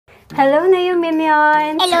Hello na yung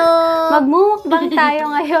Minions! Hello! Magmumukbang tayo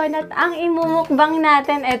ngayon at ang imumukbang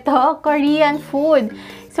natin ito, Korean food.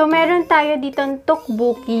 So, meron tayo ditong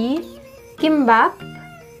tteokbokki, kimbap,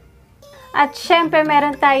 at syempre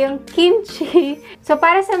meron tayong kimchi. So,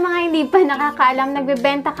 para sa mga hindi pa nakakaalam,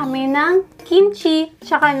 nagbebenta kami ng kimchi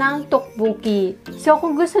tsaka ng tteokbokki. So,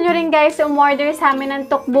 kung gusto nyo rin guys umorder sa amin ng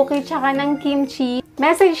tteokbokki tsaka ng kimchi,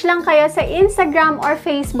 message lang kayo sa Instagram or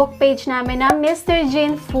Facebook page namin na Mr.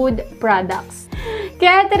 Jin Food Products.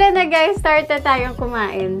 Kaya tara na guys, start na tayong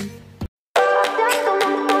kumain.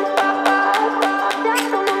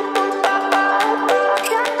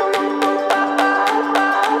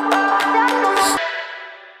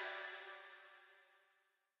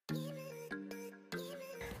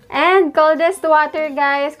 And coldest water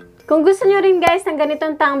guys. Kung gusto nyo rin guys ng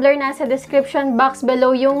ganitong tumbler, nasa description box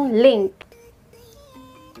below yung link.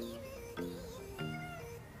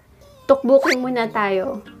 Tteokbokki muna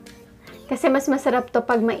tayo. Kasi mas masarap to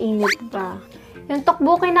pag mainit pa. Yung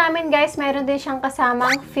tteokbokki namin guys, meron din siyang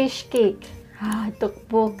kasamang fish cake.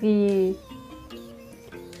 Tteokbokki.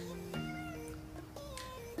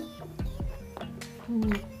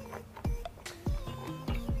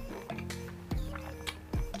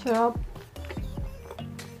 Sarap.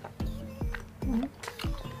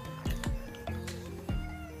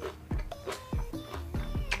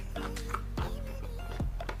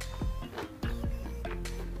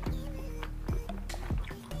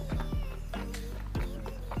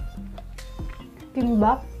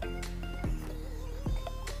 Kimbap.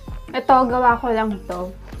 Ito, gawa ko lang to.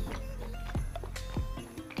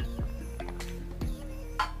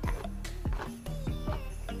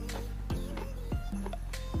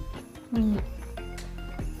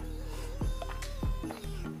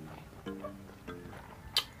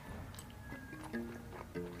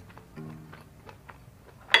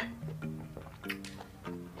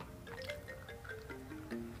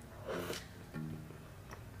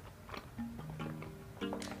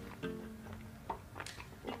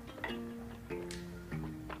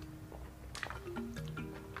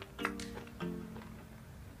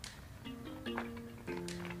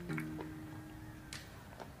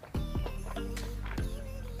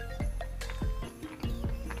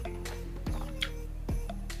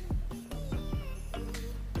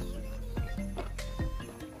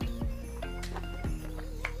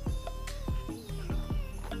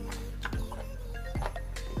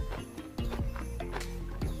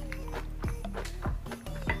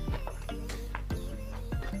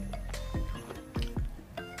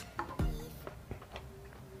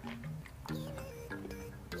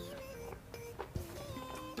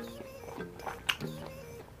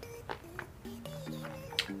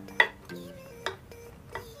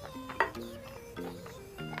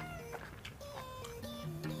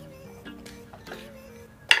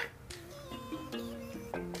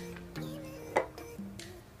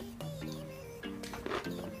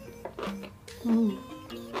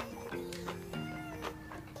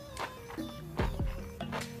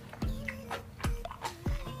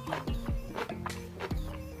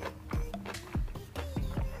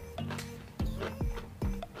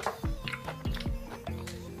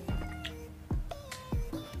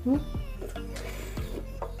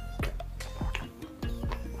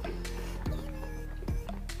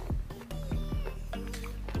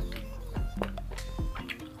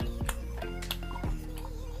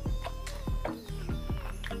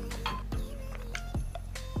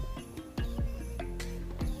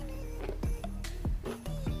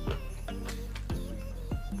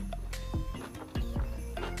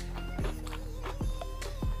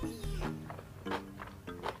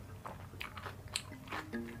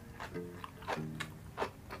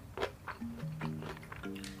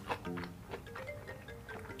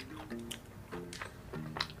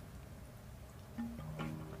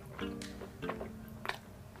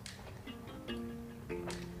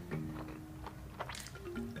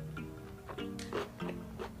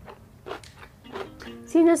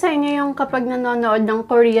 Sino sa inyo yung kapag nanonood ng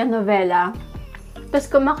Korean novela,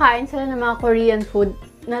 tapos kumakain sila ng mga Korean food,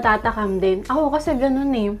 natatakam din? Ako kasi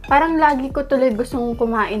ganun eh. Parang lagi ko tuloy gustong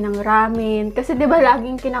kumain ng ramen. Kasi di ba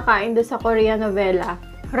laging kinakain doon sa Korean novela?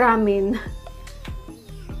 Ramen.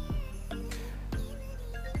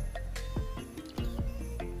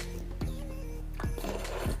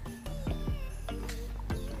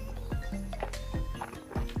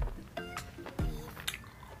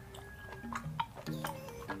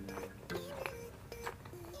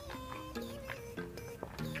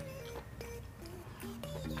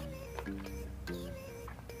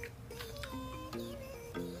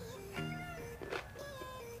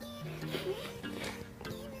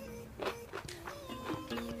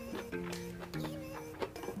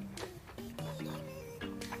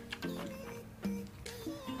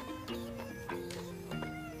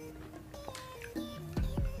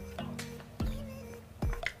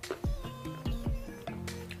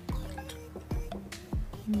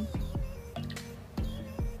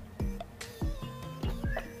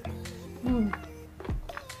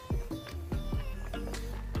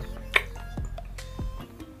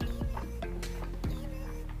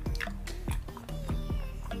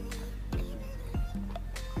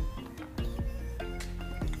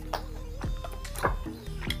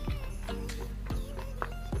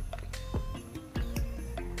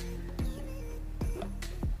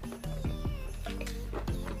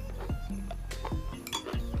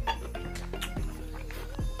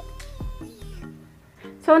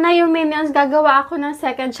 So, na yung Minions, gagawa ako ng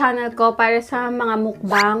second channel ko para sa mga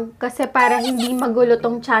mukbang. Kasi para hindi magulo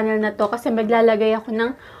tong channel na to. Kasi maglalagay ako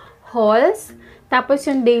ng hauls. Tapos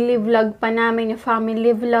yung daily vlog pa namin, yung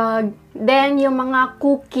family vlog. Then, yung mga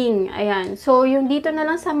cooking. Ayan. So, yung dito na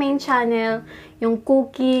lang sa main channel, yung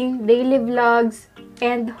cooking, daily vlogs,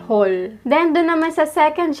 and haul. Then, doon naman sa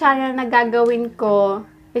second channel na gagawin ko,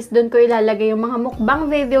 is doon ko ilalagay yung mga mukbang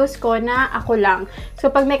videos ko na ako lang. So,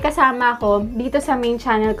 pag may kasama ako, dito sa main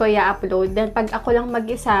channel ko i-upload. Then, pag ako lang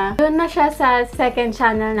mag-isa, doon na siya sa second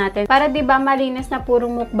channel natin. Para, diba, malinis na puro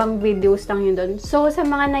mukbang videos lang yun doon. So, sa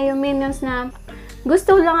mga Minions na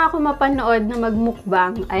gusto lang ako mapanood na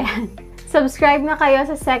magmukbang, ayan. Subscribe na kayo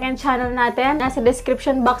sa second channel natin. Nasa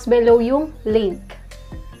description box below yung link.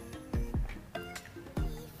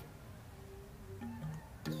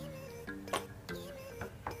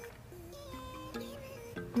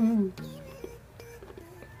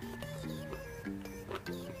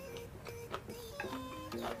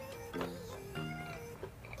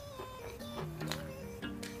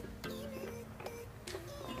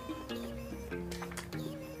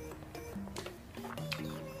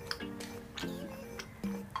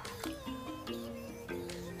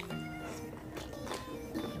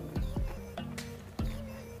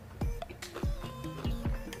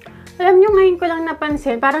 Alam nyo, ngayon ko lang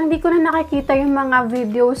napansin, parang di ko na nakikita yung mga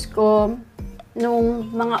videos ko nung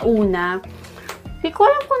mga una. Di ko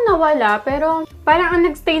alam kung nawala, pero parang ang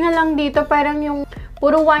nagstay na lang dito, parang yung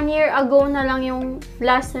puro 1 year ago na lang yung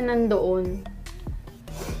last na nandoon.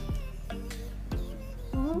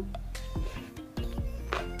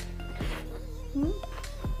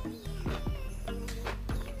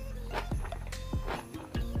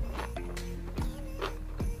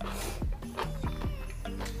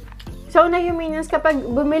 So, Minions, kapag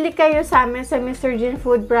bumili kayo sa amin sa Mr. Jin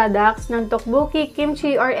Food Products ng Tteokbokki,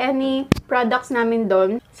 kimchi, or any products namin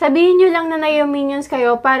doon, sabihin nyo lang na Minions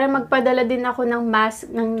kayo para magpadala din ako ng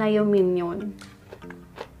mask ng Minion.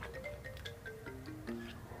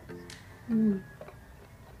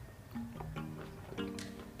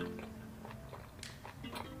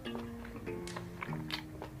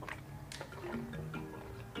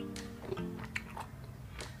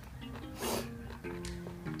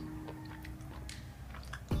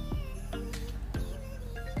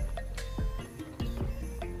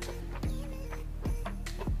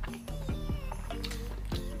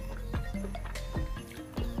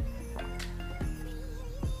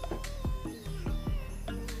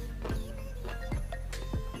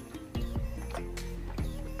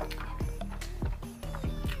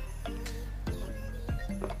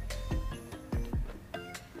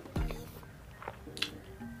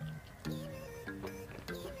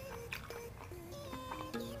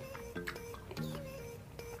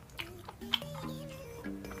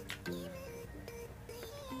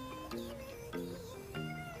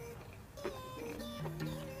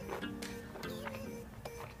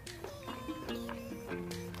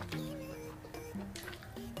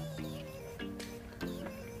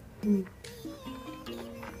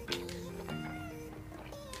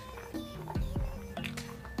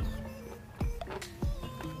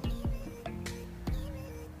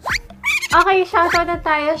 Okay, shoutout na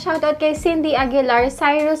tayo. Shoutout kay Cindy Aguilar,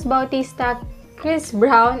 Cyrus Bautista, Chris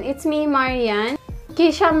Brown, It's Me Marian,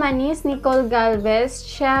 Kisha Manis, Nicole Galvez,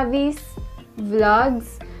 Chavis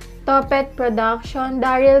Vlogs, Topet Production,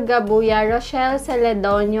 Daryl Gabuya, Rochelle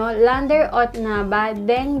Celedonio, Lander Otnaba,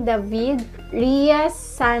 Deng David, Rias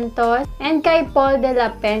Santos, and kay Paul de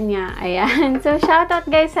la Peña. Ayan. So, shoutout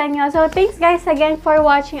guys sa inyo. So, thanks guys again for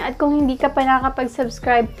watching. At kung hindi ka pa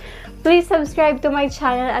nakakapag-subscribe, please subscribe to my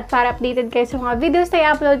channel. At para updated kayo sa mga videos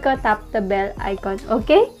na i-upload ko, tap the bell icon.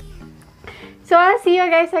 Okay? So, I'll see you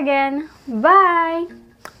guys again. Bye!